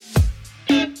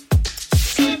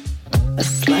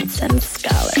and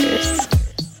Scholars.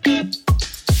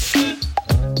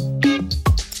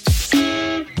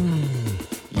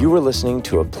 You were listening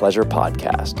to a Pleasure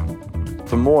podcast.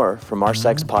 For more from our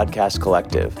Sex Podcast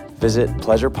Collective, visit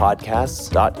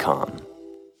pleasurepodcasts.com.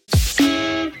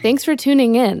 Thanks for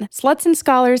tuning in. Sluts and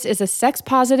Scholars is a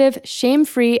sex-positive,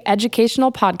 shame-free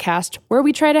educational podcast where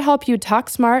we try to help you talk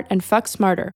smart and fuck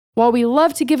smarter. While we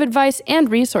love to give advice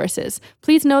and resources,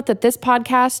 please note that this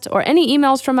podcast or any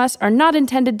emails from us are not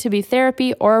intended to be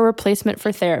therapy or a replacement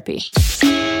for therapy.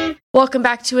 Welcome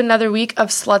back to another week of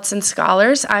Sluts and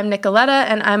Scholars. I'm Nicoletta,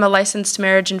 and I'm a licensed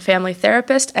marriage and family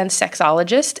therapist and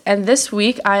sexologist. And this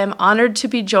week, I am honored to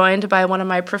be joined by one of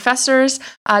my professors,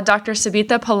 Dr.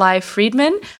 Sabitha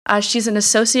Pillai-Friedman. She's an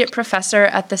associate professor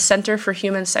at the Center for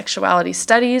Human Sexuality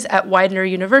Studies at Widener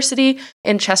University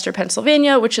in Chester,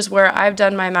 Pennsylvania, which is where I've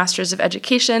done my Master's of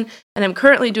Education, and I'm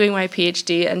currently doing my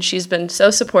PhD, and she's been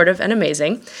so supportive and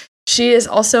amazing. She is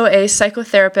also a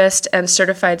psychotherapist and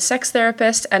certified sex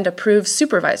therapist and approved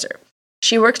supervisor.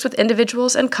 She works with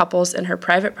individuals and couples in her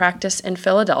private practice in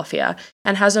Philadelphia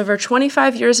and has over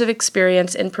 25 years of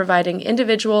experience in providing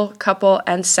individual, couple,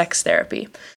 and sex therapy.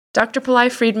 Dr.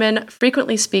 Pillai-Friedman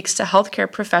frequently speaks to healthcare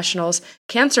professionals,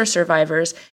 cancer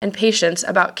survivors, and patients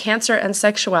about cancer and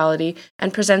sexuality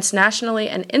and presents nationally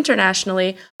and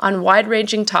internationally on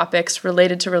wide-ranging topics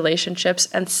related to relationships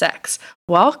and sex.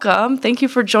 Welcome. Thank you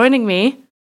for joining me.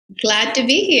 Glad to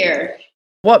be here.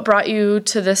 What brought you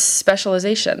to this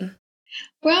specialization?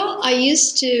 Well, I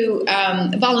used to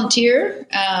volunteer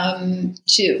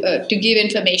to give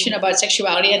information about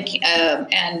sexuality and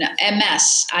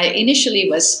MS. I initially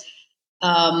was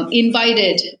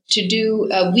invited to do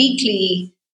a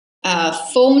weekly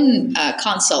phone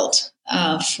consult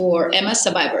for MS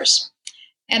survivors.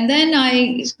 And then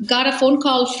I got a phone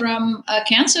call from a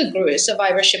cancer group,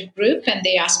 survivorship group, and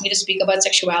they asked me to speak about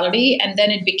sexuality. And then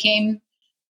it became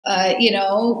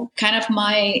kind of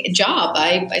my job.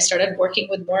 I started working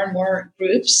with more and more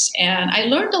groups, and I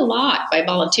learned a lot by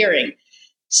volunteering.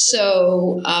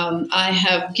 So I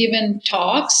have given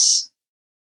talks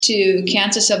to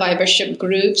cancer survivorship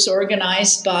groups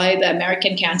organized by the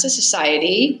American Cancer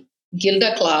Society,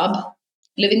 Gilda Club,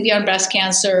 Living Beyond Breast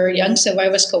Cancer, Young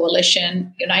Survivors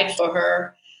Coalition, Unite for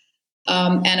Her,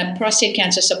 and a prostate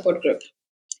cancer support group.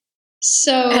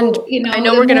 So, I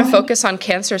know we're going to focus on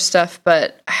cancer stuff,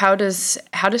 but how does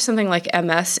something like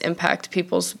MS impact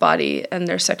people's body and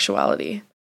their sexuality?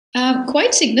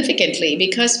 Quite significantly,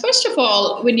 because first of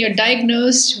all, when you're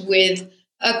diagnosed with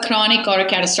a chronic or a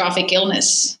catastrophic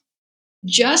illness,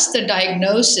 just the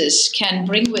diagnosis can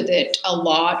bring with it a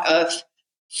lot of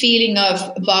feeling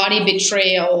of body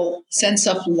betrayal, sense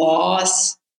of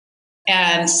loss,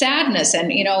 and sadness.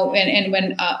 And, and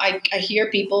when I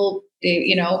hear people,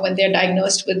 when they're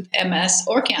diagnosed with MS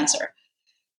or cancer,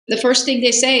 the first thing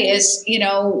they say is,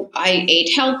 I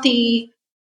ate healthy,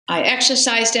 I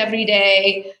exercised every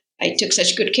day, I took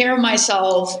such good care of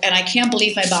myself, and I can't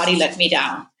believe my body let me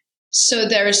down. So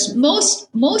there's most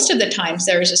of the times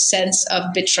there is a sense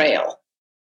of betrayal.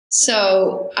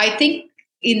 So I think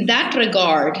in that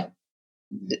regard,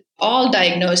 all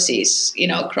diagnoses,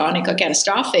 chronic or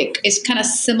catastrophic, is kind of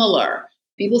similar.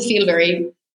 People feel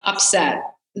very upset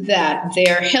that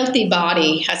their healthy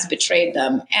body has betrayed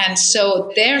them. And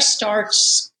so there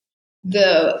starts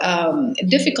the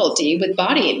difficulty with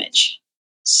body image.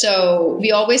 So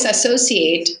we always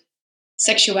associate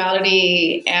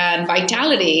sexuality and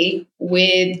vitality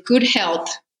with good health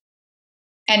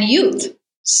and youth.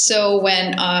 So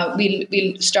when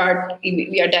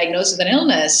we are diagnosed with an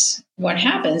illness, what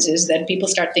happens is that people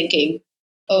start thinking,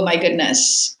 oh my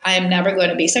goodness, I am never going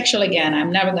to be sexual again.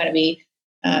 I'm never going to be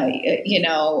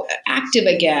active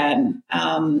again.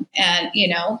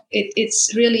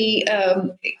 It's really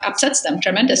upsets them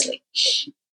tremendously.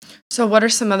 So what are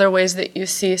some other ways that you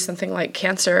see something like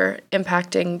cancer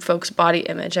impacting folks' body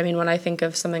image? I mean, when I think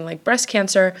of something like breast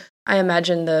cancer, I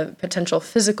imagine the potential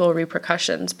physical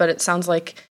repercussions, but it sounds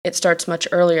like it starts much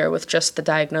earlier with just the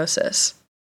diagnosis.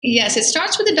 Yes, it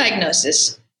starts with the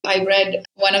diagnosis. I read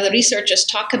one of the researchers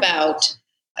talk about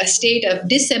a state of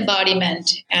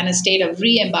disembodiment and a state of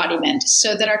re-embodiment.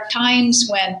 So there are times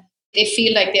when they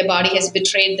feel like their body has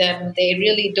betrayed them. They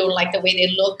really don't like the way they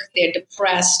look. They're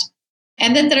depressed.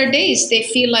 And then there are days they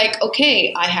feel like,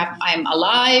 okay, I'm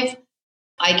alive.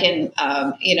 I can,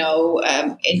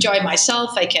 enjoy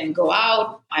myself. I can go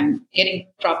out. I'm getting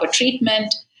proper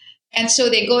treatment. And so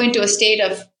they go into a state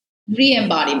of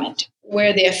re-embodiment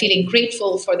where they are feeling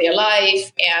grateful for their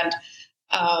life and,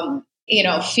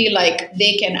 feel like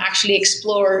they can actually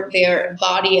explore their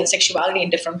body and sexuality in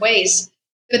different ways.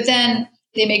 But then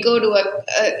they may go to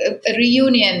a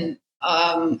reunion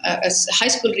high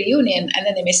school reunion, and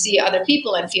then they may see other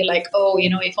people and feel like, oh,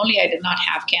 if only I did not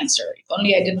have cancer, if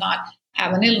only I did not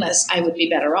have an illness, I would be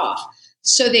better off.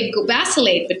 So they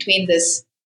vacillate between this,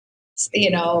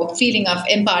 feeling of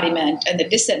embodiment and the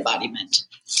disembodiment.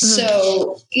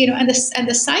 So, and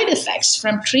the side effects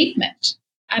from treatment.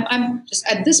 I'm just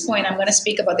at this point, I'm going to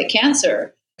speak about the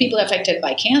cancer, people affected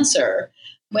by cancer,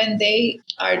 when they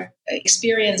are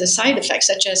experience a side effects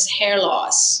such as hair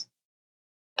loss,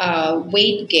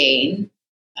 weight gain,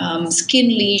 skin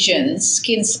lesions,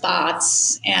 skin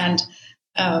spots, and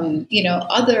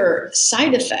other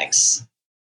side effects.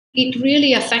 It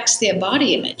really affects their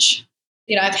body image.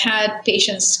 I've had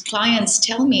clients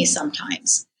tell me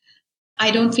sometimes,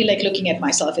 I don't feel like looking at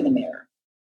myself in the mirror.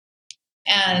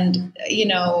 And,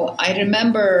 I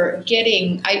remember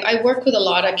I work with a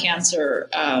lot of cancer,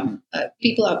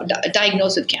 people are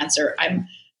diagnosed with cancer.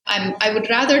 I would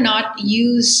rather not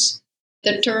use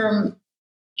the term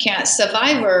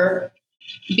survivor,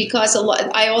 because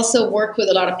I also work with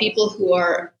a lot of people who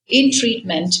are in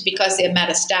treatment because they're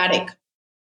metastatic.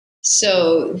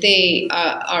 So they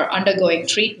are undergoing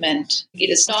treatment.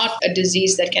 It is not a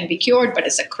disease that can be cured, but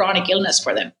it's a chronic illness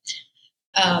for them.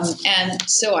 And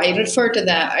so I refer to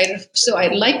that. So I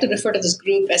like to refer to this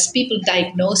group as people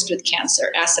diagnosed with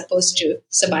cancer as opposed to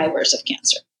survivors of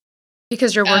cancer.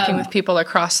 Because you're working with people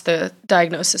across the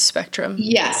diagnosis spectrum.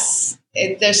 Yes,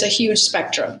 there's a huge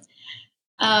spectrum.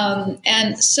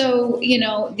 And so,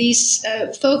 these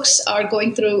folks are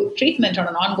going through treatment on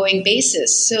an ongoing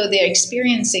basis. So they're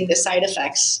experiencing the side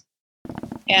effects.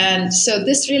 And so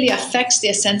this really affects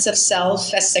their sense of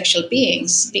self as sexual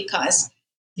beings, because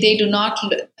they do not,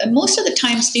 most of the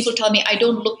times people tell me, I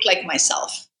don't look like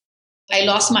myself. I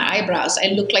lost my eyebrows. I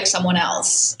look like someone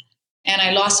else. And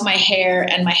I lost my hair,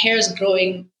 and my hair is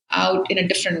growing out in a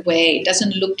different way. It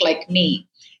doesn't look like me.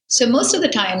 So most of the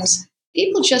times,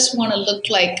 people just want to look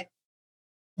like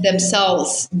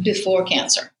themselves before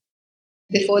cancer,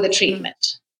 before the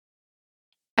treatment.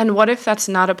 And what if that's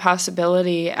not a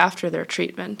possibility after their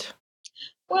treatment?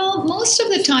 Well, most of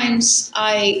the times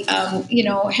I,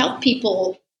 help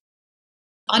people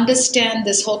understand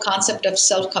this whole concept of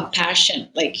self-compassion,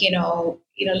 like,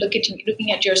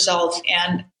 looking at yourself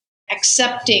and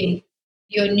accepting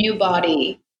your new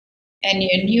body and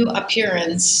your new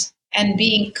appearance and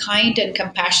being kind and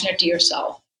compassionate to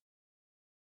yourself.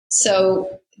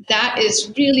 So that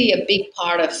is really a big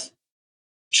part of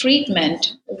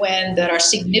treatment when there are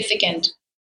significant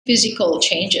physical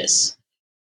changes,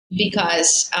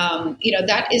 because,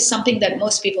 that is something that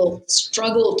most people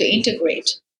struggle to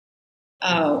integrate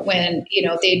when,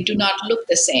 they do not look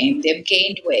the same. They've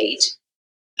gained weight,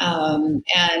 and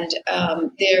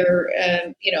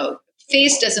their,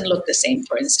 face doesn't look the same,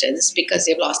 for instance, because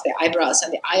they've lost their eyebrows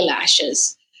and the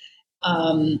eyelashes,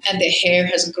 and their hair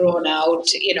has grown out,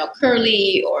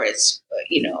 curly, or it's,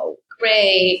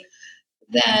 gray.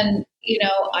 Then,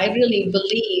 I really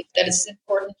believe that it's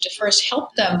important to first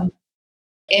help them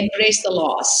embrace the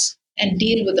loss and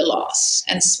deal with the loss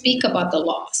and speak about the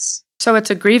loss. So it's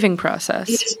a grieving process.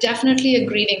 It is definitely a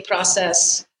grieving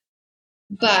process.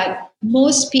 But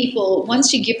most people,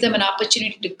 once you give them an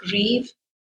opportunity to grieve,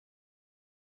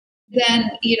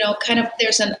 then,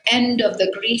 there's an end of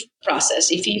the grief process.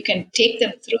 If you can take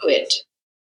them through it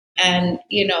and,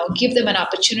 give them an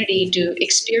opportunity to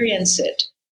experience it,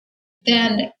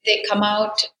 then they come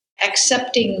out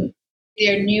accepting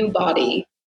their new body.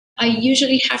 I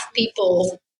usually have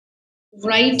people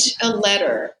write a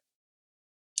letter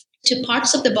to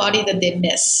parts of the body that they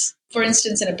miss. For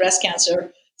instance, in a breast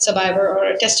cancer survivor or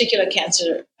a testicular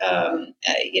cancer,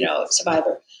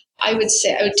 survivor, I would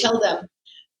tell them,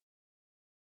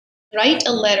 write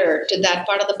a letter to that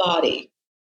part of the body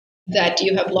that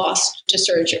you have lost to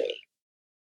surgery,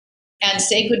 and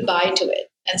say goodbye to it,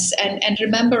 and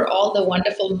remember all the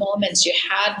wonderful moments you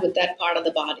had with that part of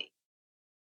the body.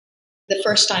 The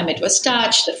first time it was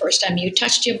touched, the first time you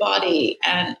touched your body,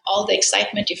 and all the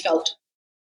excitement you felt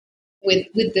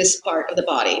with this part of the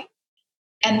body.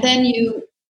 And then you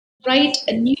write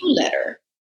a new letter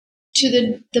to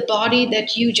the body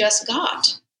that you just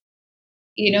got.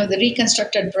 The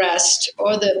reconstructed breast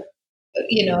or the,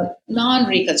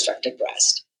 non-reconstructed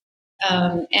breast.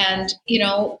 And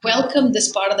welcome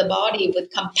this part of the body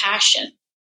with compassion,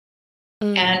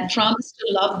 and promise to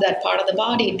love that part of the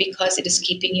body because it is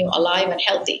keeping you alive and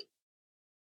healthy.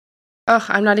 Oh,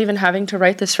 I'm not even having to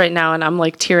write this right now, and I'm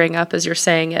like tearing up as you're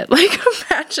saying it. Like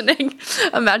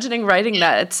imagining writing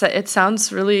that. It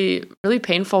sounds really, really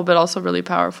painful, but also really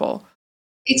powerful.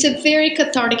 It's a very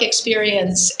cathartic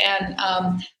experience,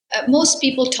 and most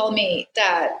people tell me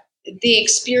that they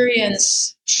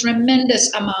experience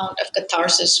tremendous amount of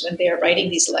catharsis when they are writing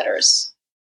these letters.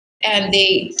 And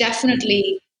they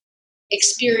definitely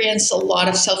experience a lot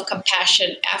of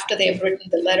self-compassion after they have written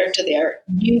the letter to their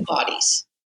new bodies.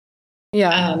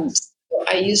 Yeah. So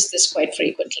I use this quite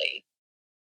frequently.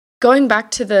 Going back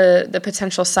to the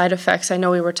potential side effects, I know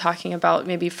we were talking about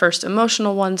maybe first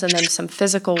emotional ones and then some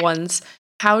physical ones.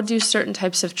 How do certain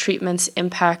types of treatments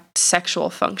impact sexual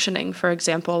functioning? For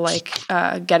example, like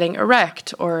getting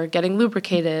erect or getting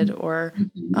lubricated or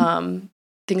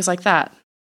things like that.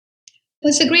 Well,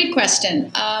 it's a great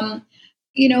question.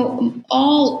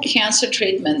 All cancer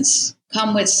treatments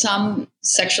come with some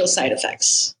sexual side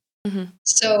effects. Mm-hmm.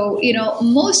 So,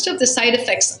 most of the side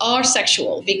effects are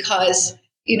sexual because,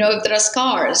 if there are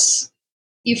scars,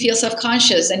 you feel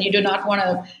self-conscious and you do not want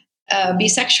to be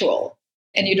sexual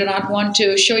and you do not want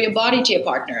to show your body to your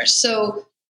partner. So,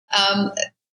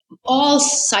 all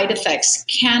side effects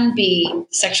can be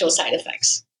sexual side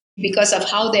effects because of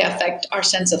how they affect our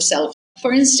sense of self.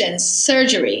 For instance,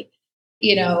 surgery,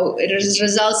 it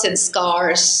results in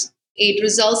scars. It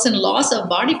results in loss of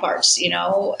body parts,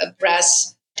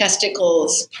 breasts,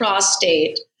 testicles,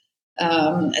 prostate,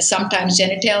 sometimes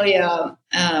genitalia,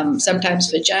 sometimes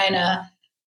vagina,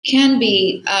 can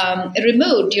be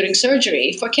removed during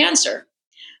surgery for cancer.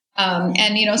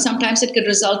 And sometimes it could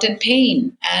result in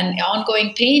pain, and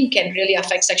ongoing pain can really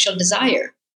affect sexual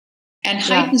desire. And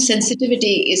heightened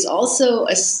sensitivity is also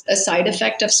a side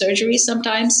effect of surgery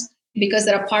sometimes, because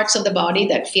there are parts of the body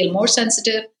that feel more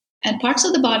sensitive and parts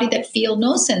of the body that feel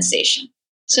no sensation.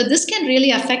 So this can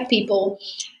really affect people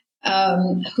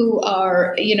who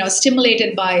are,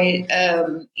 stimulated by,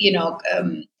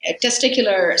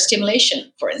 testicular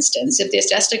stimulation, for instance. If their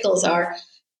testicles are,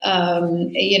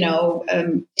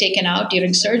 taken out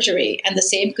during surgery, and the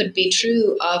same could be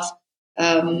true of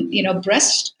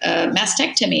breast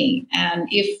mastectomy. And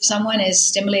if someone is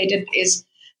stimulated,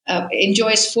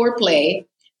 enjoys foreplay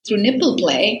through nipple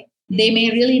play, they may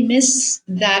really miss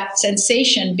that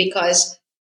sensation because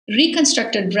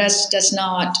reconstructed breast does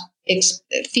not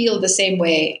feel the same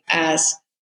way as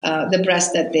the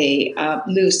breast that they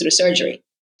lose through surgery.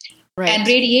 Right. And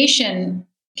radiation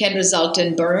can result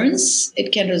in burns.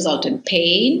 It can result in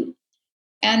pain.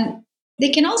 And they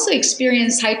can also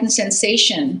experience heightened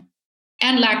sensation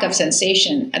and lack of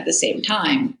sensation at the same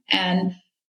time. And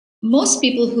most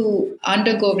people who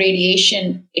undergo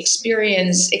radiation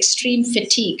experience extreme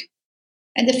fatigue.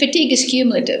 And the fatigue is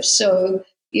cumulative. So,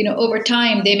 over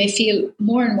time, they may feel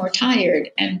more and more tired.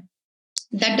 And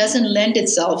that doesn't lend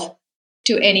itself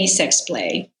to any sex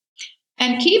play.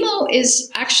 And chemo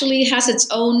has its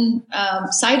own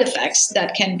side effects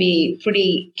that can be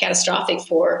pretty catastrophic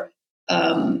for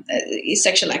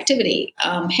sexual activity.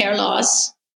 Hair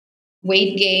loss,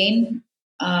 weight gain,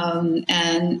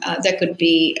 and there could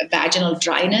be vaginal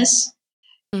dryness.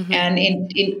 Mm-hmm. And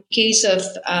in case of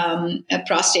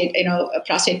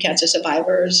prostate cancer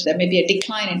survivors, there may be a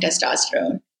decline in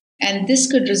testosterone, and this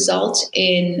could result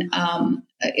in a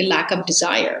lack of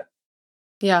desire.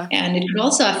 Yeah, and it could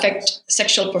also affect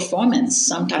sexual performance.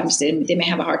 Sometimes they may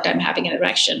have a hard time having an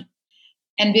erection,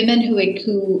 and women who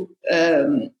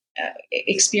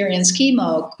experience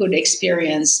chemo could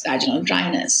experience vaginal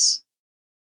dryness.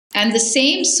 And the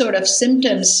same sort of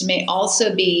symptoms may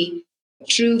also be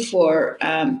true for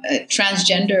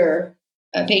transgender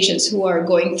patients who are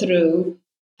going through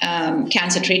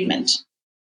cancer treatment.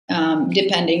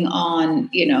 Depending on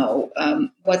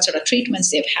what sort of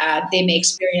treatments they've had, they may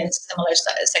experience similar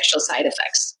sexual side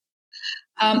effects.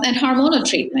 And hormonal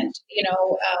treatment,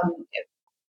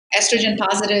 estrogen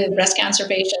positive breast cancer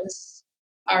patients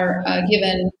are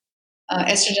given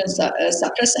estrogen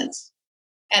suppressants.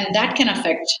 And that can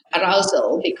affect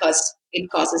arousal because it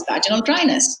causes vaginal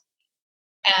dryness.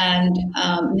 And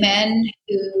men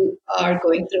who are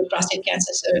going through prostate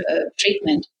cancer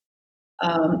treatment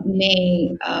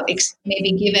may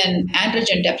be given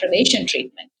androgen deprivation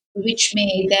treatment, which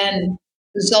may then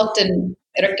result in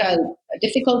erectile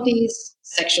difficulties,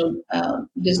 sexual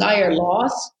desire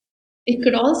loss. It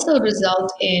could also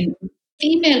result in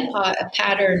female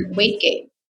pattern weight gain,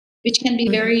 which can be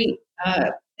very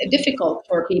difficult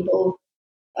for people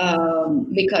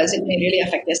because it may really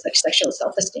affect their sexual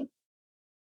self-esteem.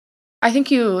 I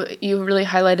think you really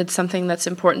highlighted something that's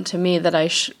important to me that I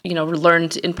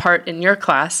learned in part in your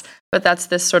class, but that's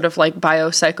this sort of like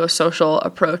biopsychosocial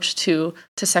approach to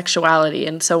sexuality.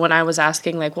 And so when I was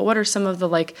asking what are some of the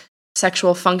like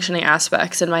sexual functioning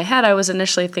aspects, in my head I was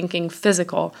initially thinking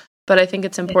physical, but I think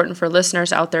it's important for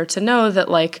listeners out there to know that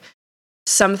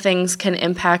some things can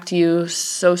impact you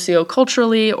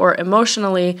socioculturally or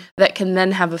emotionally that can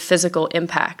then have a physical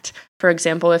impact. For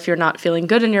example, if you're not feeling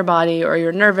good in your body, or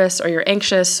you're nervous, or you're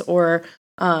anxious, or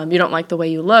you don't like the way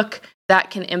you look,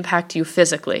 that can impact you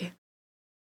physically.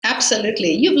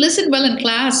 Absolutely. You've listened well in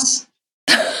class.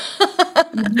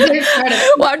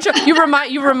 Well,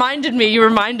 you reminded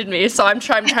me. So I'm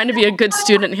trying to be a good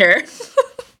student here.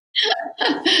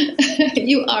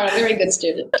 You are a very good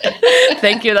student.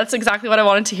 Thank you. That's exactly what I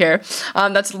wanted to hear.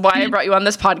 That's why I brought you on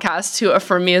this podcast, to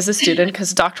affirm me as a student,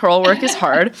 because doctoral work is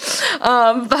hard.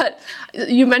 But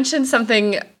you mentioned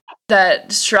something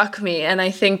that struck me, and I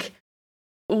think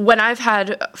when I've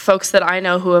had folks that I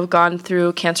know who have gone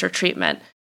through cancer treatment,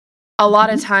 a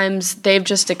lot of times they've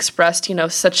just expressed,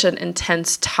 such an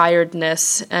intense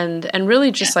tiredness and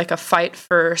really just like a fight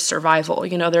for survival.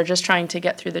 They're just trying to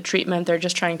get through the treatment. They're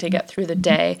just trying to get through the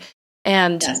day.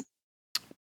 And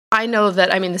I know that,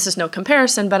 this is no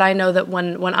comparison, but I know that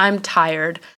when I'm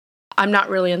tired, I'm not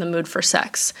really in the mood for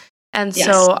sex. And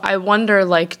so I wonder,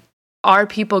 are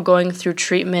people going through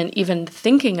treatment even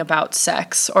thinking about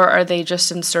sex, or are they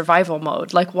just in survival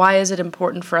mode? Why is it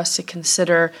important for us to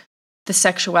consider the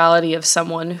sexuality of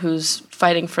someone who's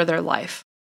fighting for their life?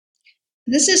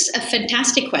 This is a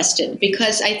fantastic question,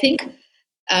 because I think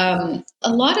a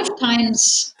lot of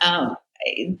times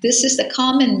this is the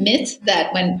common myth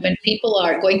that when people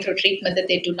are going through treatment, that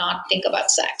they do not think about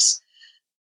sex.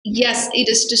 Yes, it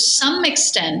is to some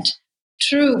extent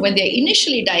true. When they're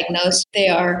initially diagnosed, they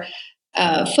are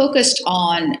focused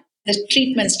on the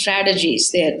treatment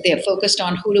strategies. They're focused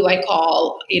on, who do I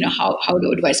call? How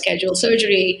do I schedule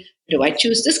surgery? Do I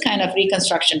choose this kind of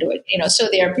reconstruction? So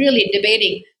they are really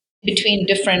debating between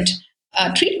different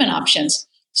treatment options.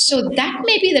 So that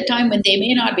may be the time when they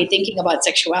may not be thinking about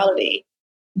sexuality.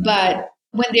 But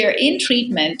when they're in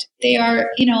treatment, they are,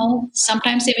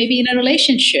 sometimes they may be in a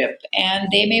relationship, and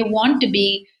they may want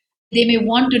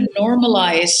to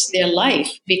normalize their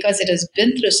life because it has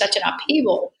been through such an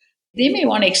upheaval. They may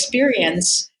want to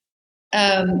experience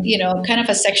kind of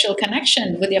a sexual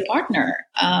connection with your partner.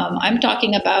 I'm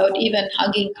talking about even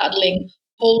hugging, cuddling,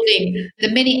 holding, the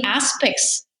many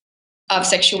aspects of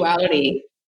sexuality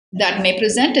that may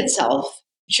present itself,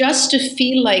 just to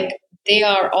feel like they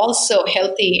are also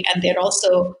healthy and they're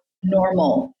also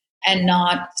normal and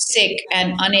not sick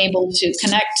and unable to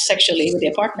connect sexually with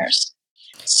their partners.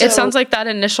 So, it sounds like that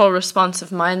initial response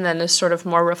of mine then is sort of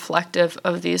more reflective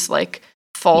of these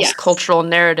false cultural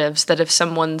narratives, that if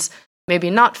someone's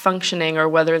maybe not functioning, or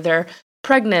whether they're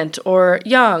pregnant or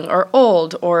young or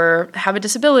old or have a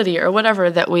disability or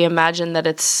whatever, that we imagine that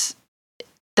it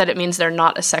means they're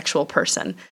not a sexual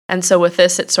person. And so with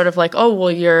this, it's sort of like, oh,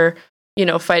 well, you're,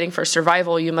 fighting for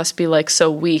survival. You must be so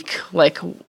weak.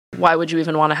 Why would you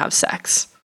even want to have sex?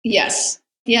 Yes.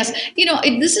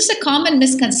 This is a common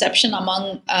misconception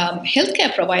among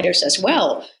healthcare providers as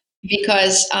well.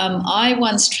 Because I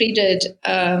once treated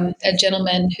a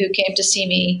gentleman who came to see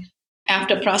me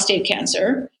after prostate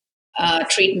cancer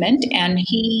treatment, and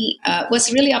he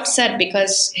was really upset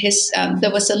because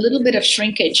there was a little bit of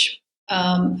shrinkage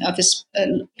of his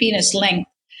penis length,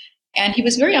 and he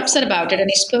was very upset about it. And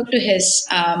he spoke to his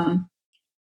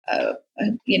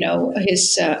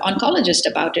oncologist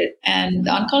about it, and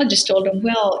the oncologist told him,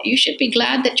 "Well, you should be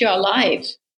glad that you're alive.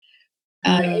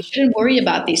 You shouldn't worry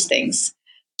about these things."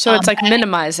 So it's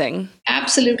minimizing.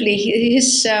 Absolutely.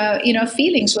 His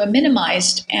feelings were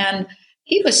minimized, and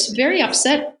he was very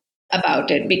upset about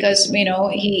it because,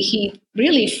 he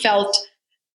really felt,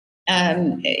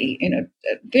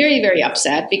 very, very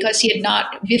upset because he had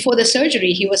not, before the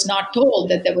surgery, he was not told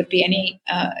that there would be any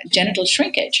genital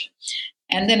shrinkage.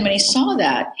 And then when he saw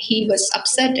that, he was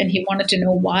upset, and he wanted to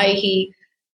know why he,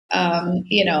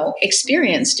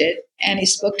 experienced it. And he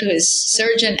spoke to his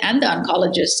surgeon and the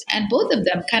oncologist, and both of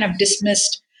them kind of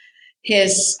dismissed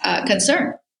his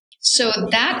concern. So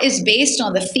that is based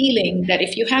on the feeling that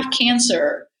if you have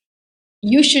cancer,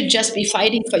 you should just be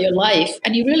fighting for your life,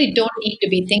 and you really don't need to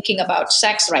be thinking about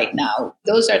sex right now.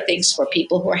 Those are things for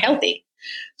people who are healthy.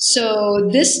 So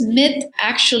this myth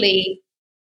actually,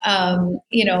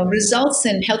 results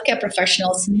in healthcare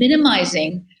professionals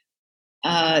minimizing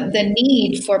the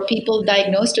need for people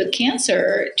diagnosed with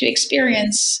cancer to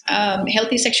experience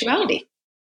healthy sexuality.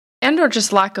 And or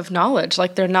just lack of knowledge,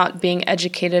 they're not being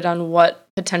educated on what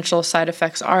potential side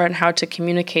effects are and how to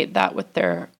communicate that with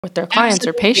their clients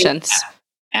or patients.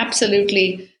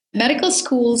 Absolutely. Medical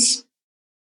schools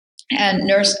and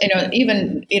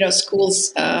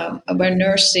schools where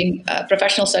nursing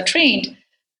professionals are trained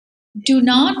do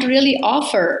not really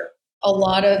offer a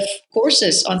lot of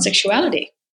courses on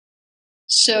sexuality.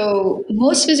 So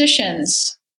most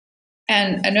physicians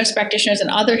and nurse practitioners and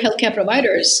other healthcare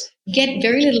providers get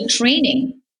very little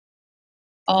training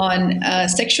on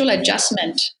sexual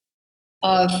adjustment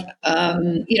of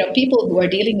people who are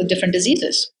dealing with different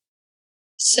diseases.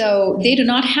 So they do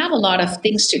not have a lot of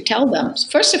things to tell them.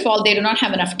 First of all, they do not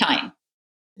have enough time.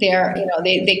 They are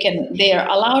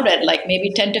allowed at like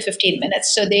maybe 10 to 15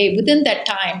 minutes. So within that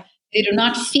time, they do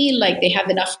not feel like they have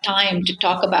enough time to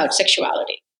talk about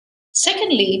sexuality.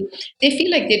 Secondly, they feel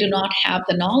like they do not have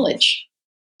the knowledge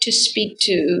to speak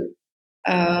to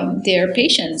their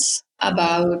patients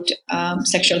about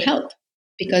sexual health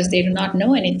because they do not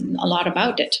know a lot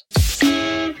about it.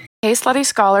 Hey, Slutty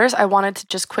Scholars, I wanted to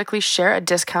just quickly share a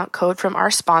discount code from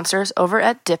our sponsors over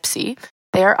at Dipsea.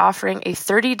 They are offering a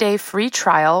 30-day free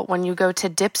trial when you go to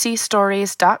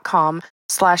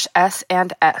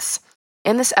dipseastories.com/S&S.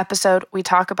 In this episode, we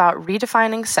talk about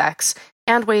redefining sex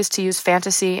and ways to use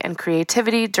fantasy and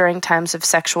creativity during times of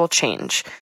sexual change.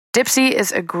 Dipsea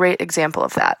is a great example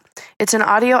of that. It's an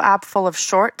audio app full of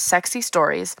short, sexy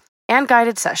stories and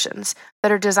guided sessions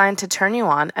that are designed to turn you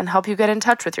on and help you get in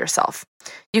touch with yourself.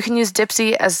 You can use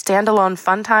Dipsea as standalone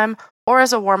fun time or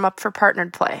as a warm-up for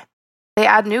partnered play. They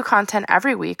add new content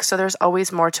every week, so there's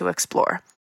always more to explore.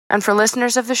 And for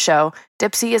listeners of the show,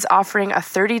 Dipsea is offering a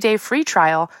 30-day free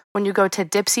trial when you go to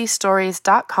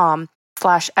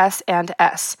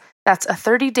dipseastories.com/S&S. That's a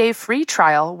 30-day free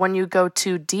trial when you go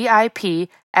to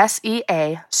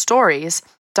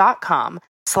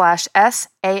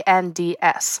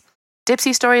dipseastories.com/SANDS.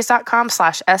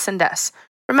 dipseastories.com/S&S.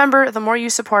 Remember, the more you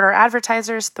support our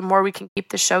advertisers, the more we can keep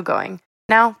the show going.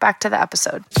 Now, back to the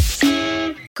episode.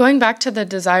 Going back to the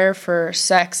desire for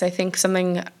sex, I think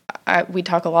something we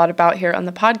talk a lot about here on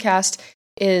the podcast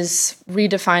is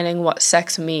redefining what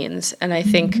sex means. And I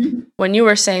think when you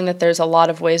were saying that there's a lot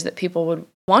of ways that people would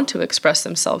want to express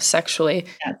themselves sexually,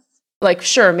 Yes. like,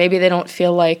 sure, maybe they don't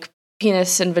feel like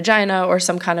penis and vagina or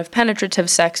some kind of penetrative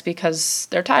sex because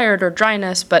they're tired or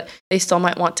dryness, but they still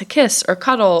might want to kiss or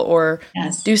cuddle or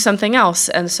Yes. do something else.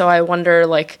 And so I wonder,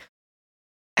 like,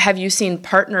 have you seen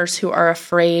partners who are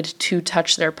afraid to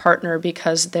touch their partner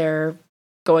because they're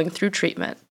going through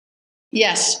treatment?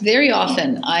 Yes, very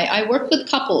often. I work with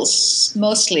couples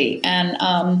mostly, and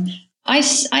I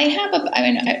have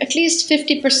at least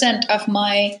 50% of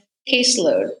my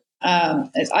caseload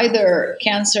is either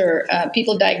cancer,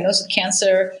 people diagnosed with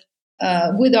cancer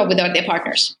with or without their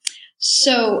partners.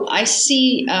 So I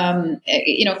see,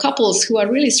 couples who are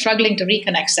really struggling to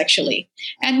reconnect sexually.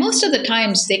 And most of the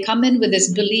times they come in with this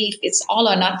belief, it's all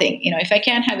or nothing. If I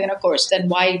can't have intercourse, then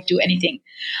why do anything?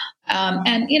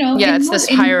 It's this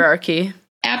hierarchy.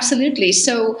 Absolutely.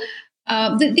 So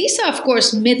these are, of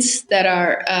course, myths that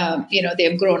are,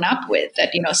 they've grown up with,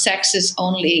 that, sex is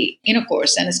only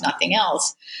intercourse and it's nothing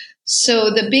else. So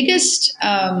the biggest,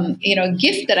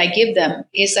 gift that I give them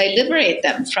is I liberate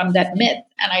them from that myth.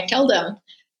 And I tell them,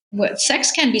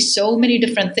 sex can be so many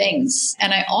different things.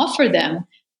 And I offer them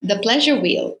the pleasure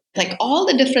wheel, like all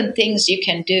the different things you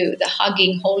can do, the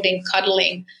hugging, holding,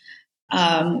 cuddling,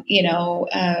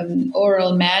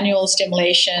 oral manual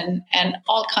stimulation, and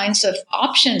all kinds of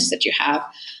options that you have.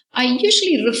 I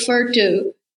usually refer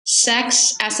to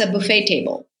sex as a buffet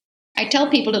table. I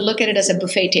tell people to look at it as a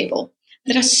buffet table.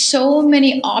 There are so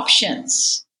many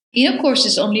options. Intercourse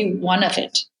is only one of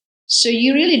it. So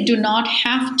you really do not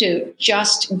have to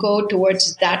just go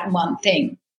towards that one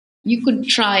thing. You could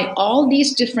try all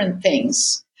these different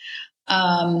things.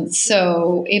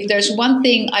 So if there's one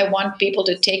thing I want people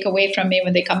to take away from me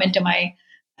when they come into my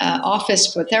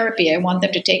office for therapy, I want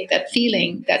them to take that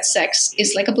feeling that sex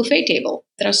is like a buffet table.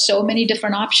 There are so many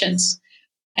different options,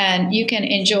 and you can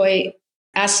enjoy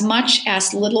as much,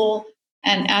 as little,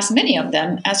 and as many of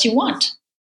them as you want.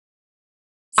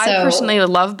 I personally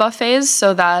love buffets,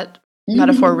 so that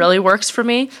metaphor really works for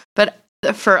me. But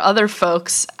for other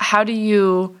folks, how do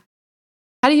you,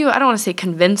 I don't want to say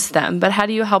convince them, but how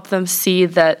do you help them see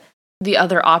that the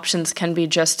other options can be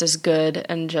just as good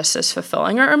and just as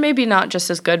fulfilling, or maybe not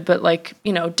just as good, but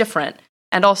different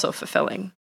and also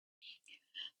fulfilling?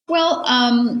 Well,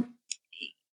 I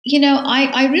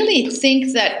really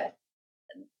think that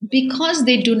because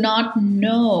they do not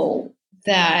know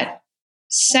that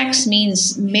sex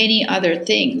means many other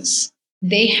things,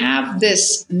 they have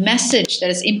this message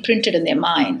that is imprinted in their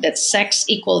mind that sex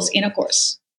equals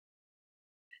intercourse.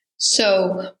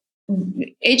 So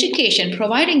education,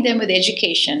 providing them with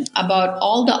education about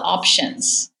all the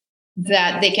options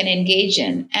that they can engage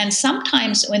in. And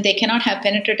sometimes when they cannot have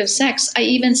penetrative sex, I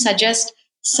even suggest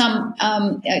some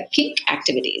kink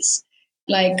activities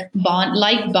like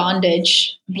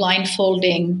bondage,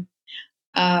 blindfolding,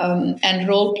 and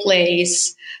role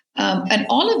plays, And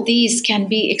all of these can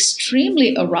be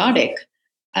extremely erotic,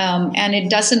 and it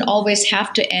doesn't always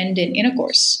have to end in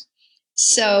intercourse.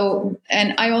 So,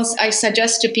 and I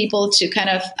suggest to people to kind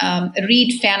of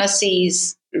read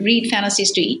fantasies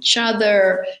to each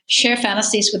other, share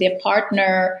fantasies with your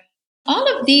partner.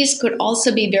 All of these could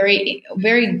also be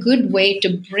very good way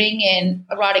to bring in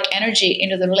erotic energy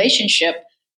into the relationship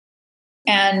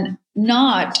and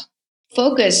not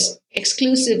focus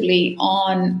exclusively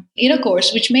on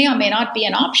intercourse, which may or may not be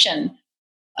an option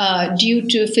due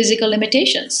to physical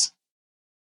limitations.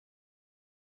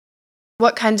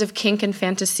 What kinds of kink and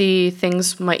fantasy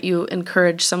things might you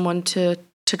encourage someone to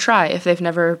try if they've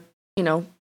never,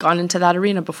 gone into that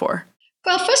arena before?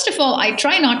 Well, first of all, I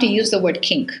try not to use the word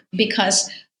kink because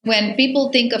when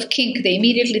people think of kink, they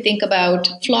immediately think about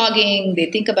flogging,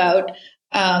 they think about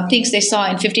things they saw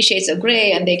in 50 Shades of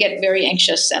Grey, and they get very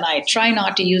anxious. And I try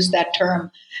not to use that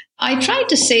term. I try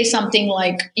to say something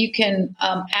like you can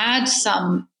add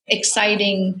some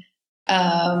exciting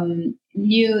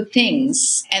new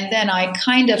things. And then I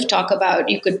kind of talk about,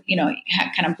 you could,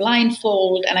 kind of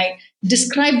blindfold, and I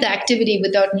describe the activity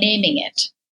without naming it.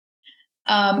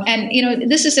 And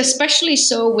this is especially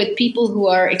so with people who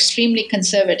are extremely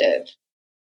conservative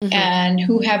and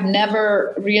who have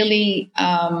never really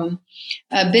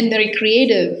been very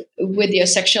creative with your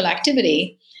sexual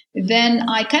activity. Then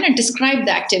I kind of describe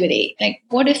the activity. Like,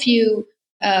 what if you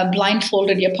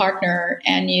blindfolded your partner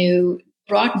and you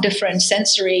brought different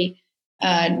sensory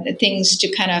things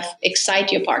to kind of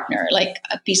excite your partner, like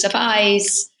a piece of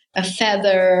ice, a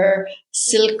feather,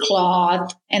 silk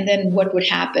cloth, and then what would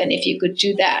happen if you could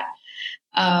do that?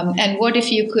 And what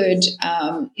if you could,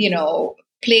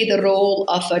 play the role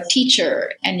of a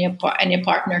teacher, and your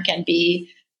partner can be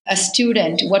a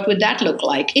student? What would that look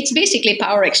like? It's basically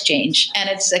power exchange, and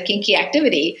it's a kinky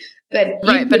activity.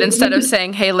 But instead of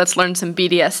saying, hey, let's learn some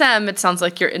BDSM, it sounds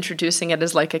like you're introducing it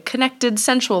as like a connected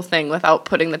sensual thing without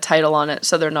putting the title on it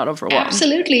so they're not overwhelmed.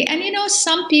 Absolutely. And,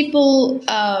 some people,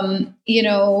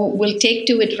 will take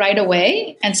to it right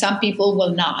away, and some people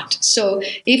will not. So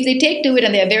if they take to it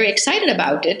and they're very excited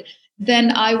about it,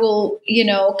 then I will,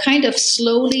 kind of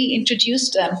slowly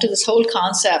introduce them to this whole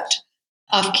concept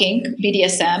of kink,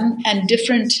 BDSM, and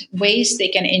different ways they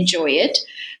can enjoy it.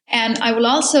 And I will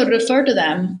also refer to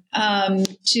them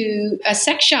to a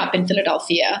sex shop in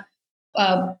Philadelphia.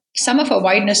 Some of our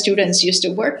Widener students used to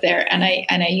work there, and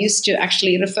I used to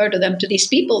actually refer to them to these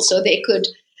people so they could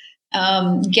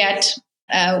get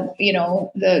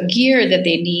the gear that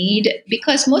they need,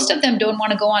 because most of them don't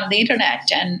want to go on the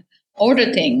internet and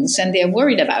order things, and they're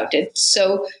worried about it.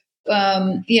 So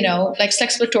like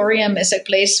Sexploratorium is a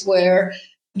place where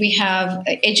we have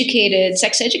educated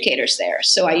sex educators there.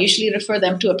 So I usually refer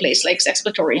them to a place like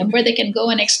Sexploratorium where they can go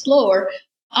and explore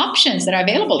options that are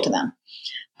available to them.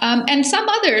 And some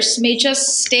others may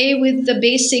just stay with the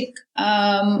basic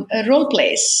role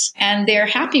plays, and they're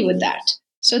happy with that.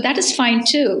 So that is fine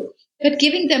too. But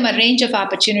giving them a range of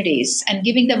opportunities and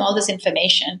giving them all this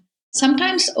information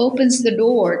sometimes opens the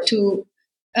door to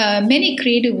many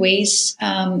creative ways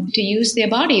to use their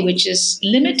body, which is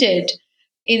limited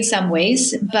in some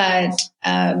ways, but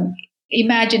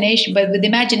imagination. But with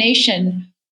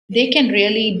imagination, they can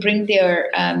really bring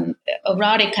their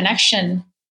erotic connection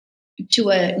to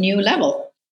a new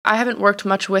level. I haven't worked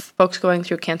much with folks going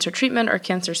through cancer treatment or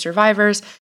cancer survivors,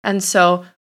 and so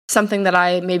something that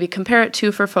I maybe compare it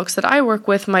to for folks that I work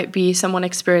with might be someone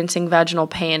experiencing vaginal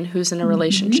pain who's in a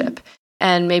relationship.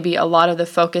 And maybe a lot of the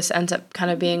focus ends up kind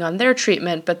of being on their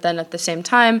treatment, but then at the same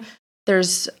time,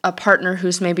 there's a partner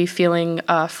who's maybe feeling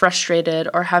frustrated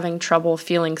or having trouble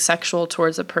feeling sexual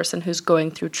towards a person who's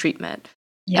going through treatment.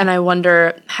 Yeah. And I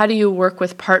wonder, how do you work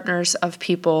with partners of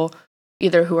people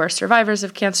either who are survivors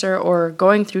of cancer or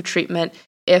going through treatment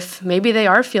if maybe they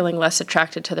are feeling less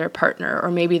attracted to their partner, or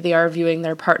maybe they are viewing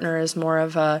their partner as more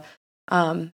of a,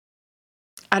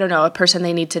 a person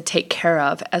they need to take care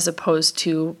of as opposed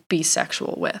to be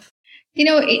sexual with?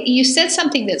 You said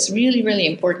something that's really, really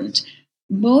important.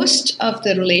 Most of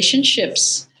the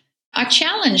relationships are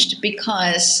challenged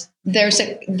because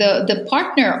the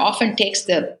partner often takes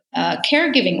the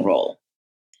caregiving role.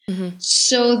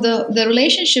 So the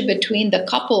relationship between the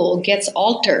couple gets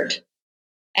altered,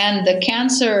 and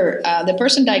the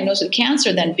person diagnosed with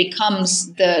cancer then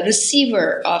becomes the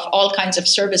receiver of all kinds of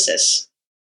services.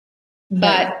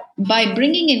 But by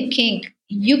bringing in kink,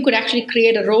 you could actually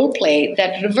create a role play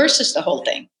that reverses the whole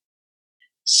thing.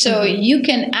 So you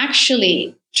can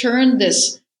actually turn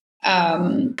this,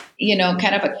 kind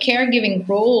of a caregiving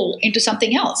role into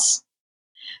something else.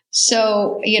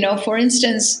 So, for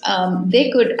instance,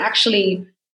 they could actually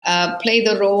play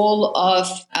the role of,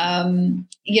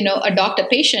 adopt a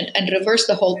patient and reverse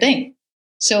the whole thing.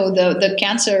 So the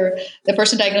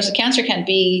person diagnosed with cancer can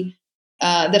be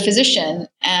the physician,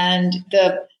 and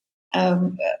the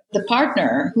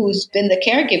partner who's been the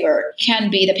caregiver can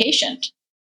be the patient.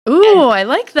 Ooh, I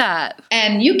like that.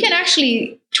 And you can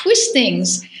actually twist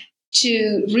things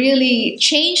to really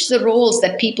change the roles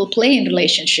that people play in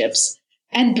relationships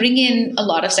and bring in a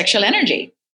lot of sexual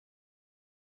energy.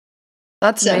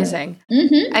 That's amazing.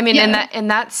 I mean, in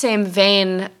that same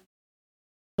vein,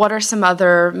 what are some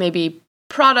other maybe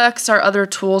products or other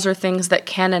tools or things that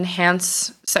can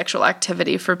enhance sexual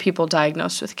activity for people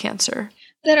diagnosed with cancer?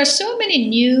 There are so many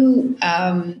new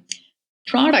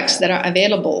products that are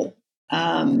available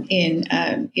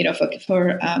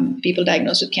for people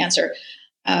diagnosed with cancer.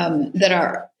 There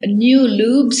are new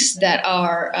lubes that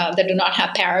do not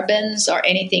have parabens or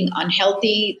anything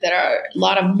unhealthy. There are a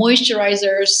lot of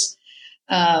moisturizers,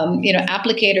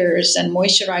 applicators and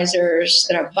moisturizers.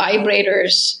 There are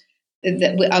vibrators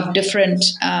of different,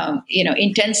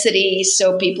 intensities.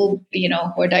 So people,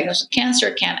 who are diagnosed with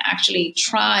cancer can actually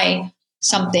try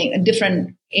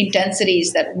different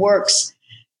intensities that works.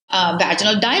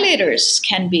 Vaginal dilators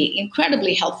can be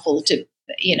incredibly helpful to,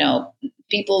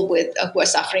 people who are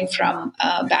suffering from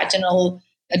vaginal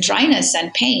dryness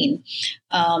and pain,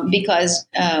 because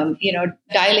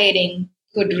dilating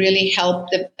could really help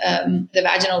the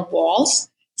vaginal walls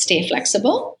stay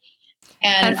flexible.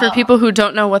 And for people who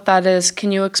don't know what that is,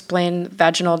 can you explain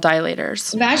vaginal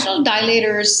dilators? Vaginal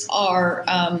dilators are,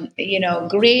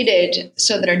 graded.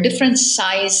 So there are different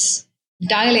size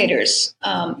dilators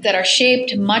that are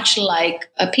shaped much like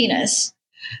a penis.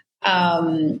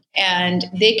 And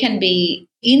they can be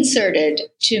inserted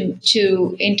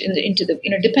into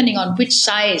the, depending on which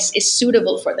size is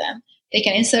suitable for them. They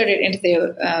can insert it into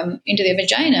the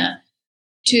vagina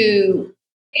to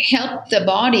help the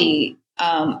body,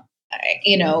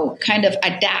 kind of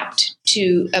adapt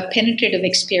to a penetrative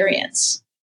experience.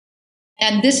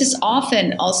 And this is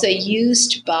often also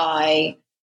used by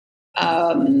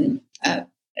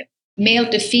male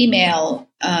to female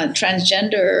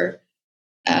transgender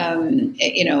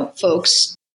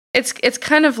folks. It's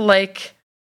kind of like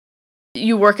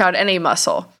you work out any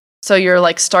muscle. So you're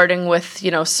like starting with,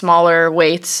 smaller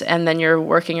weights, and then you're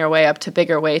working your way up to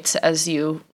bigger weights as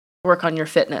you work on your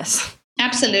fitness.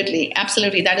 Absolutely.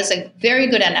 Absolutely. That is a very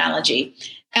good analogy.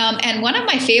 And one of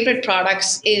my favorite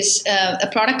products is a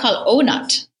product called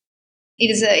O-Nut.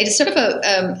 It is sort of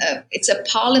it's a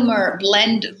polymer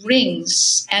blend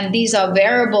rings, and these are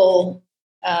wearable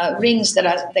rings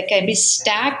that can be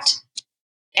stacked,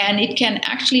 and it can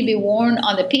actually be worn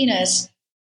on the penis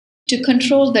to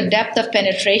control the depth of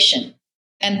penetration.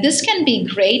 And this can be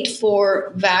great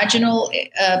for vaginal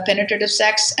penetrative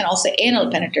sex and also anal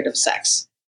penetrative sex.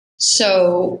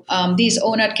 So these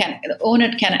O-Nut can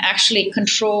actually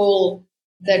control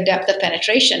the depth of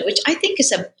penetration, which I think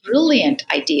is a brilliant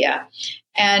idea.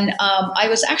 And I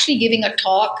was actually giving a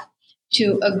talk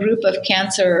to a group of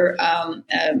cancer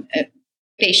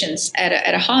patients at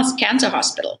a cancer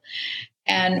hospital.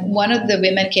 And one of the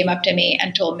women came up to me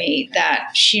and told me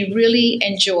that she really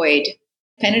enjoyed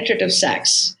penetrative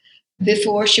sex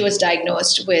before she was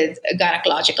diagnosed with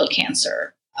gynecological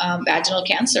cancer, vaginal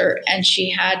cancer. And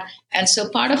so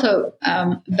part of her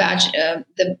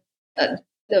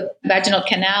the vaginal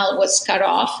canal was cut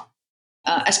off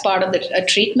as part of the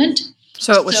treatment.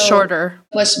 So it was shorter.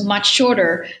 Was much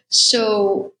shorter.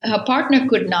 So her partner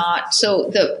could not. So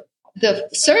the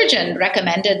surgeon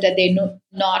recommended that they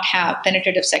not have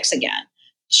penetrative sex again.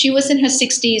 She was in her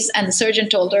 60s, and the surgeon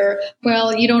told her,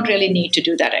 well, you don't really need to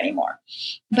do that anymore.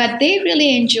 But they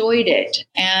really enjoyed it.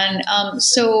 And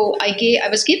so I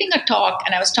was giving a talk,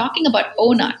 and I was talking about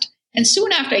O-Nut. And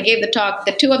soon after I gave the talk,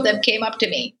 the two of them came up to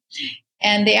me.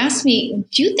 And they asked me,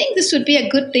 do you think this would be a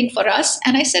good thing for us?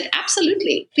 And I said,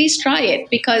 absolutely. Please try it.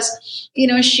 Because,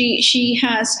 she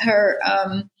has her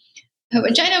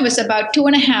vagina was about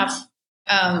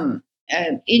 2.5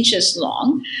 inches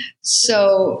long.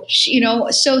 So,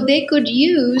 so they could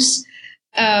use,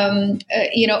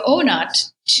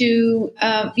 O-Nut to,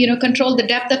 control the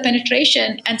depth of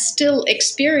penetration and still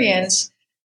experience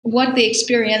what they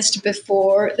experienced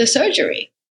before the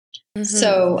surgery. Mm-hmm.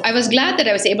 So I was glad that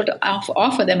I was able to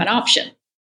offer them an option.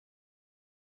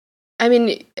 I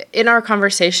mean, in our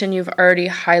conversation, you've already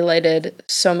highlighted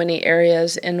so many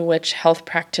areas in which health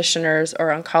practitioners or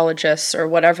oncologists or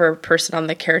whatever person on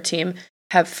the care team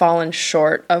have fallen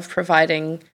short of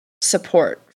providing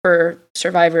support for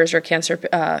survivors or cancer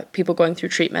people going through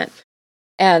treatment.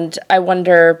 And I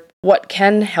wonder, what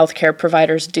can healthcare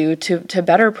providers do to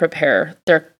better prepare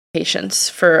their patients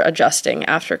for adjusting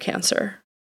after cancer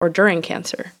or during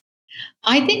cancer?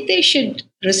 I think they should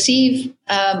receive,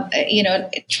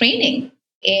 training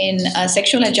in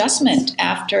sexual adjustment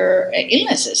after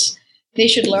illnesses. They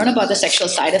should learn about the sexual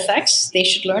side effects. They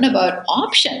should learn about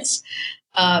options.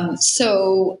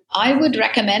 So I would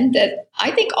recommend that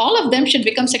I think all of them should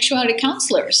become sexuality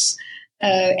counselors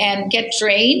and get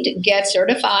trained, get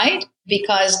certified,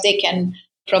 because they can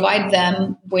provide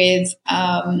them with,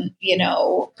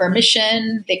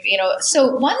 permission.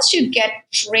 So once you get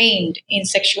trained in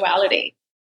sexuality,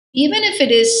 even if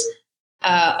it is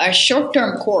a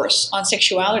short-term course on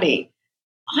sexuality,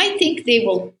 I think they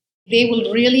will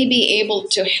really be able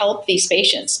to help these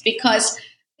patients, because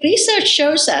research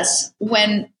shows us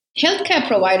when healthcare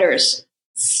providers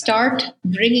start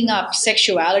bringing up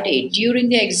sexuality during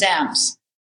the exams,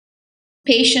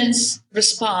 patients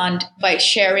respond by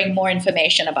sharing more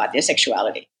information about their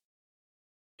sexuality.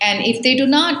 And if they do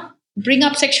not bring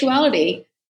up sexuality,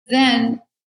 then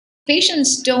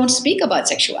patients don't speak about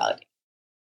sexuality.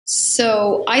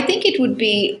 So I think it would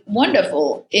be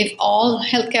wonderful if all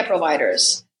healthcare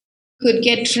providers could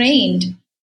get trained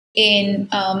in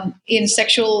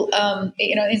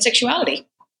sexuality.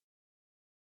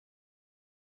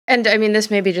 And I mean, this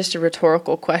may be just a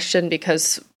rhetorical question,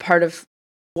 because part of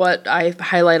what I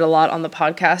highlight a lot on the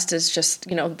podcast is just,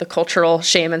 the cultural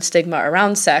shame and stigma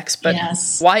around sex. But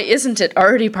yes. Why isn't it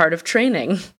already part of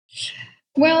training?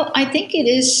 Well, I think it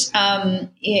is.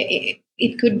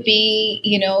 It could be,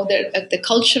 the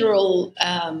cultural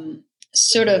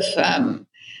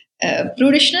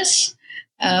prudishness,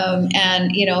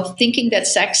 and thinking that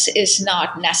sex is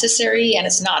not necessary and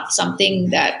it's not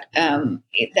something that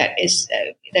is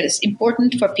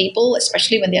important for people,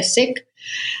 especially when they're sick.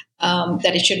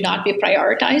 That it should not be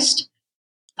prioritized.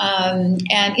 And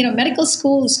medical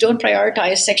schools don't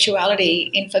prioritize sexuality,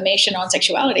 information on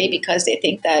sexuality, because they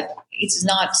think that it's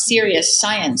not serious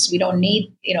science. We don't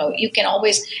need, you can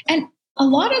always, and a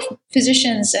lot of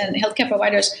physicians and healthcare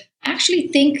providers actually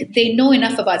think they know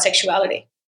enough about sexuality.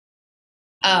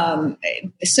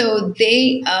 So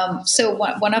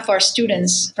one of our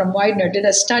students from Widener did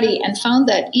a study and found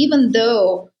that even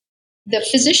though the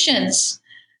physicians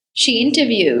she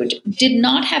interviewed did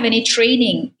not have any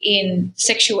training in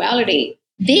sexuality,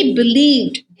 they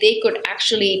believed they could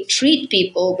actually treat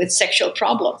people with sexual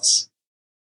problems.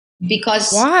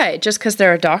 Because why? Just because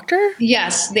they're a doctor?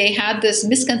 Yes, they had this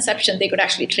misconception they could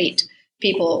actually treat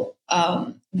people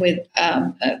with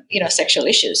sexual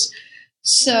issues.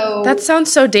 So that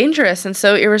sounds so dangerous and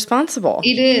so irresponsible.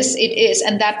 It is,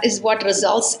 and that is what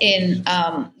results in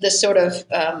the sort of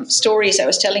stories I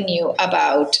was telling you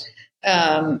about.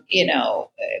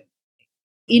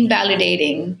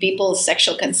 Invalidating people's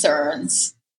sexual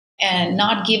concerns and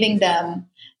not giving them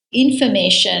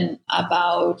information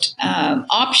about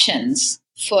options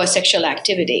for sexual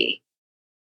activity.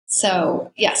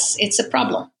 So, yes, it's a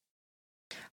problem.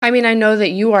 I mean, I know that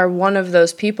you are one of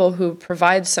those people who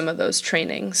provides some of those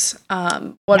trainings.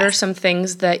 What are some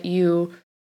things that you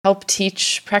help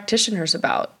teach practitioners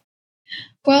about?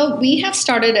 Well, we have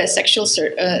started a sex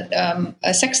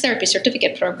therapy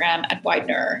certificate program at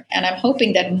Widener, and I'm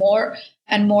hoping that more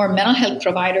and more mental health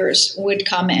providers would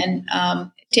come and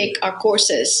take our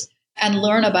courses and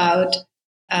learn about,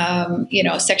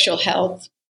 sexual health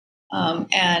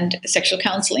and sexual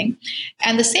counseling.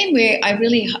 And the same way,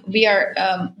 we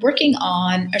are working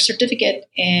on a certificate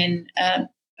in,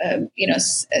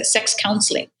 sex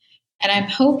counseling, and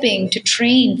I'm hoping to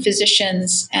train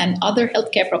physicians and other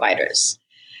healthcare providers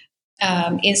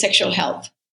in sexual health,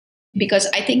 because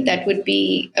I think that would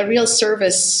be a real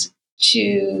service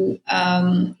to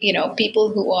people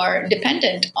who are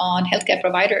dependent on healthcare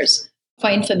providers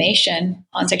for information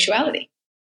on sexuality.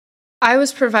 I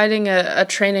was providing a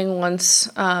training once,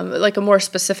 like a more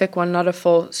specific one, not a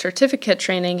full certificate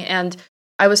training, and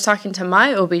I was talking to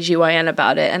my OBGYN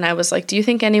about it, and I was like, do you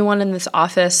think anyone in this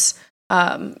office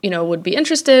would be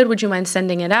interested? Would you mind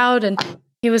sending it out? And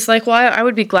he was like, well, I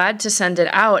would be glad to send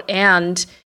it out. And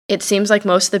it seems like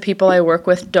most of the people I work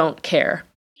with don't care.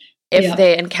 If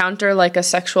they encounter like a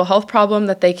sexual health problem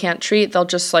that they can't treat, they'll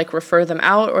just like refer them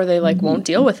out, or they like won't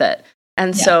deal with it.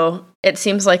 And so it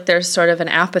seems like there's sort of an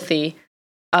apathy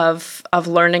of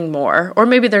learning more, or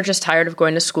maybe they're just tired of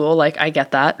going to school. Like, I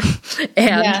get that.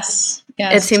 And yes.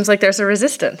 It seems like there's a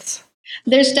resistance.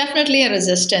 There's definitely a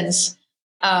resistance.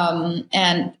 And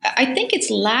I think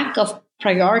it's lack of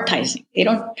prioritizing. They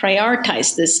don't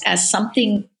prioritize this as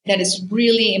something that is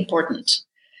really important.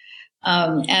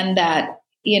 And that,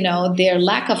 their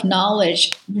lack of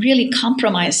knowledge really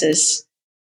compromises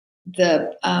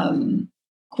the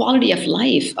quality of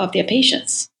life of their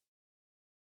patients.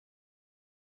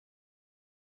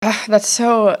 That's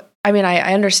so, I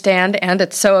understand, and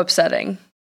it's so upsetting.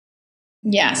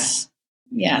 Yes.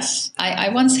 I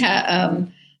once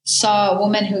saw a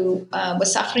woman who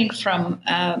was suffering from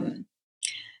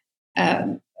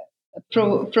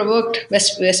provoked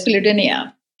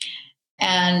vesperlidynia.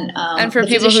 And for the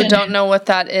people who physician, don't know what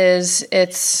that is,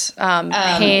 it's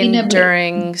pain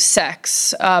during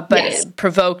sex, but yes,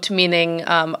 provoked meaning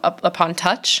upon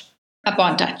touch.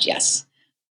 Upon touch, yes.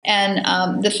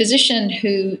 And the physician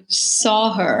who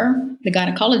saw her, the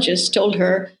gynecologist, told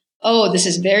her, "Oh, this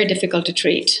is very difficult to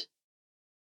treat."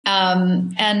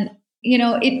 And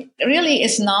it really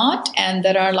is not. And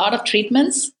there are a lot of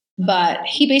treatments, but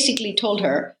he basically told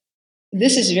her,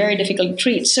 this is very difficult to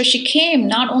treat. So she came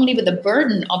not only with the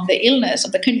burden of the illness,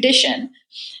 of the condition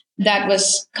that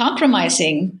was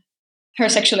compromising her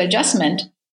sexual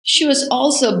adjustment, she was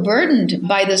also burdened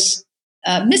by this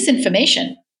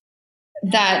misinformation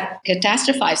that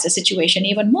catastrophized the situation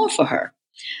even more for her.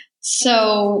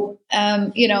 So,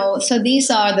 so these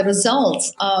are the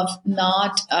results of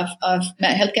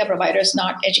healthcare providers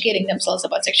not educating themselves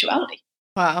about sexuality.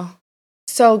 Wow.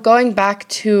 So going back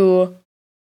to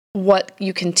what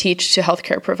you can teach to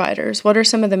healthcare providers, what are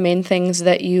some of the main things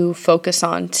that you focus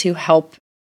on to help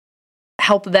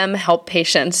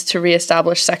patients to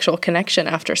reestablish sexual connection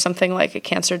after something like a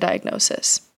cancer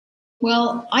diagnosis?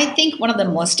 Well, I think one of the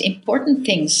most important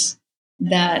things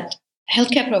that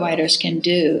healthcare providers can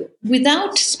do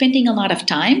without spending a lot of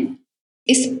time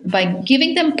is by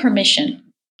giving them permission.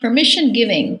 Permission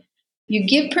giving. You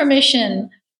give permission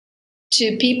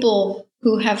to people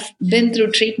who have been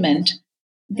through treatment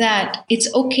that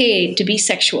it's okay to be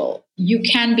sexual. You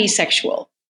can be sexual.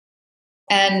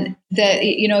 And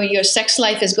your sex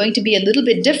life is going to be a little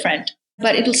bit different,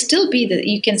 but it'll still be that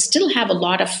you can still have a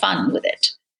lot of fun with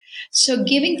it. So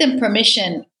giving them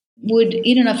permission would,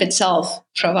 in and of itself,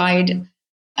 provide,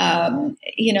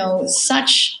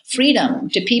 such freedom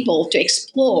to people to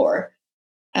explore,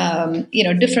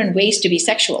 different ways to be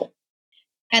sexual.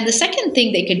 And the second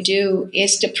thing they could do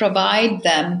is to provide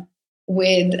them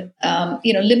with,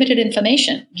 limited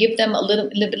information. Give them a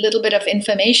little bit of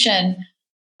information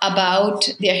about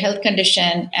their health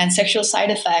condition and sexual side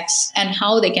effects and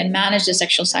how they can manage the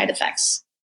sexual side effects.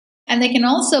 And they can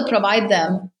also provide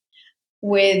them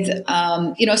with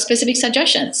specific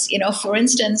suggestions. For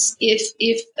instance,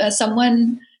 if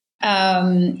someone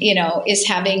is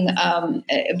having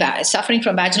suffering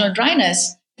from vaginal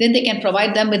dryness, then they can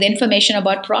provide them with information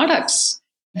about products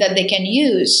that they can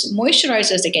use,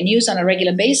 moisturizers they can use on a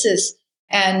regular basis,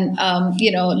 and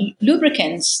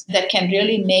lubricants that can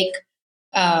really make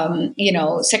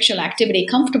sexual activity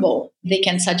comfortable. They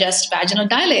can suggest vaginal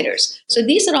dilators. So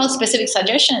these are all specific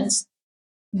suggestions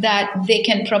that they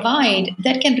can provide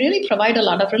that can really provide a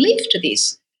lot of relief to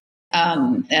these,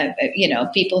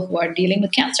 people who are dealing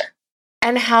with cancer.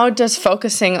 And how does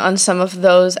focusing on some of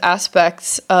those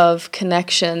aspects of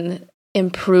connection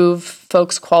improve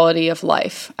folks' quality of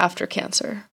life after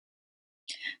cancer?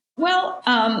 Well,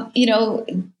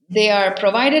 they are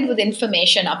provided with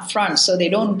information up front, so they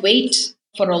don't wait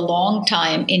for a long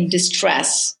time in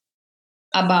distress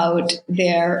about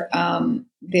their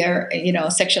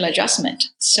sexual adjustment.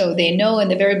 So they know in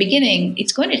the very beginning,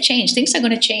 it's going to change. Things are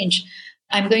going to change.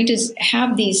 I'm going to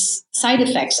have these side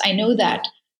effects. I know that.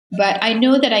 But I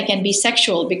know that I can be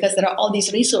sexual because there are all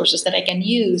these resources that I can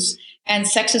use. And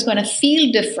sex is going to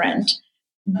feel different,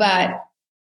 but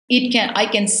I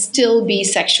can still be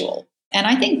sexual. And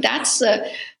I think that's the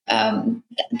kind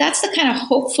of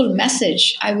hopeful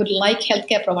message I would like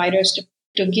healthcare providers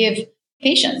to give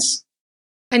patients.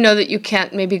 I know that you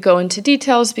can't maybe go into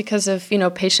details because of,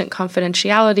 patient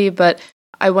confidentiality, but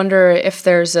I wonder if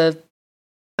there's a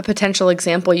potential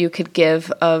example you could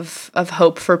give of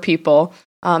hope for people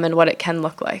and what it can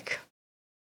look like.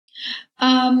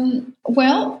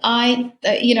 Well, I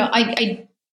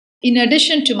in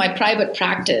addition to my private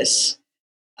practice,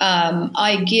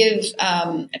 I give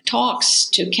talks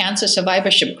to cancer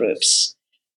survivorship groups.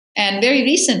 And very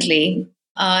recently,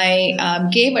 I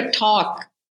gave a talk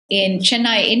in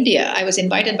Chennai, India. I was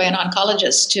invited by an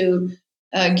oncologist to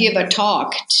give a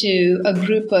talk to a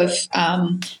group of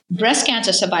breast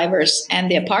cancer survivors and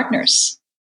their partners.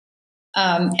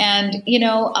 I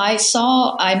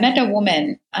met a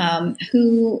woman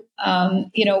who,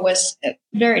 was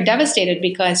very devastated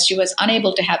because she was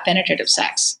unable to have penetrative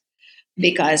sex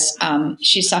because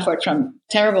she suffered from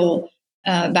terrible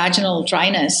vaginal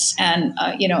dryness and,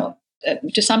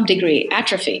 to some degree,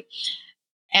 atrophy.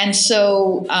 And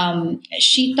so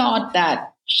she thought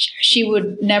that she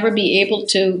would never be able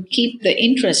to keep the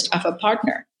interest of a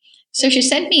partner. So she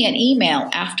sent me an email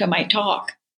after my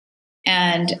talk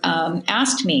and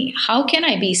asked me, how can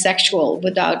I be sexual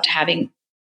without having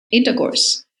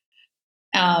intercourse?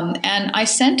 And I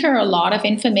sent her a lot of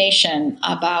information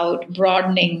about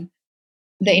broadening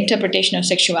the interpretation of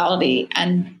sexuality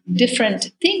and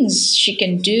different things she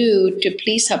can do to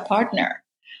please her partner,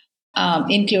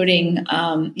 including,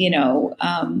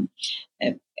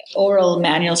 oral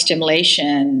manual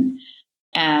stimulation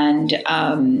and,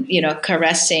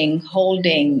 caressing,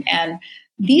 holding. And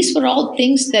these were all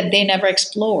things that they never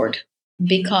explored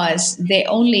because they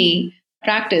only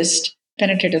practiced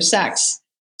penetrative sex.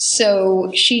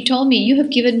 So she told me, you have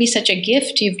given me such a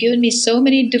gift. You've given me so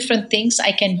many different things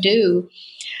I can do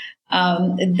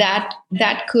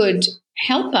that could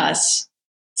help us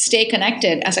stay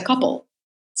connected as a couple.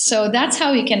 So that's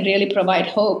how we can really provide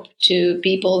hope to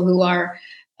people who are,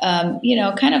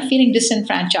 kind of feeling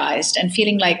disenfranchised and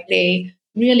feeling like they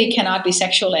really cannot be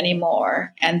sexual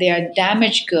anymore and they are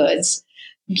damaged goods.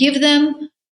 Give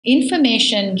them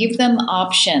information, give them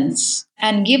options,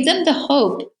 and give them the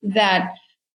hope that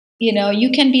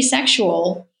you can be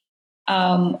sexual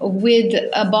with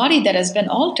a body that has been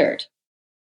altered.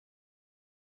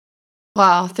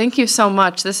 Wow, thank you so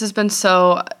much. This has been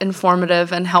so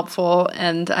informative and helpful,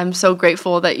 and I'm so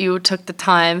grateful that you took the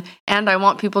time. And I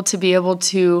want people to be able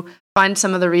to find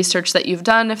some of the research that you've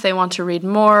done if they want to read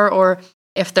more, or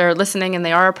if they're listening and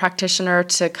they are a practitioner,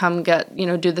 to come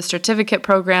do the certificate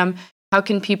program. How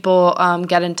can people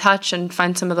get in touch and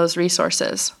find some of those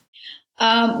resources?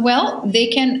 Well, they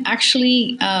can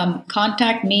actually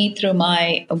contact me through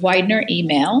my Widener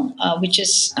email, which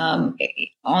is on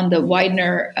the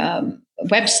Widener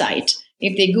website.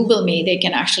 If they Google me, they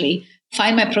can actually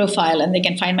find my profile and they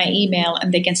can find my email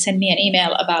and they can send me an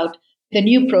email about the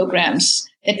new programs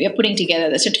that we are putting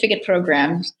together, the certificate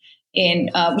programs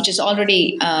which is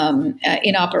already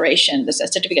in operation. There's a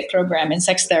certificate program in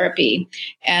sex therapy.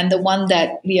 And the one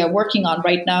that we are working on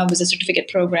right now is a certificate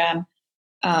program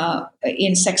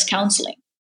in sex counseling.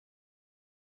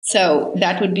 So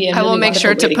that would be a really I will make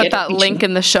sure to put that link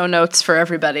in the show notes for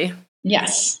everybody.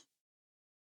 Yes.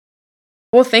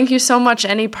 Well, thank you so much.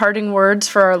 Any parting words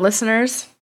for our listeners?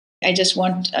 I just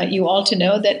want you all to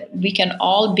know that we can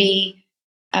all be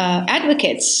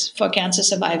advocates for cancer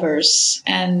survivors.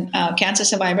 And cancer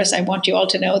survivors, I want you all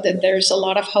to know that there's a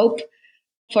lot of hope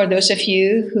for those of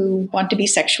you who want to be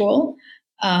sexual.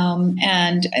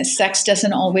 And sex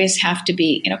doesn't always have to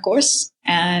be intercourse.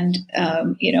 And,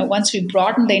 once we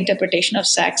broaden the interpretation of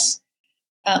sex,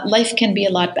 life can be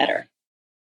a lot better.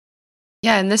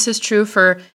 Yeah, and this is true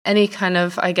for any kind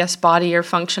of, body or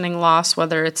functioning loss,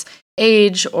 whether it's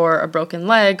age or a broken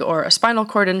leg or a spinal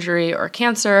cord injury or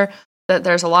cancer, that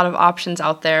there's a lot of options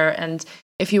out there. And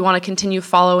if you want to continue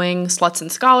following Sluts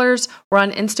and Scholars, we're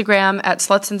on Instagram at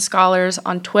Sluts and Scholars,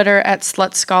 on Twitter at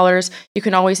Sluts Scholars. You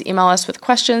can always email us with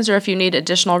questions or if you need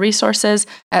additional resources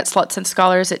at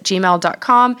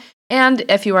slutsandscholars@gmail.com. And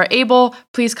if you are able,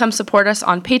 please come support us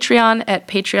on Patreon at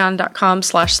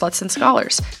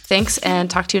patreon.com/slutsandsscholars. Thanks, and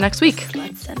talk to you next week.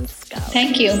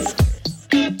 Thank you.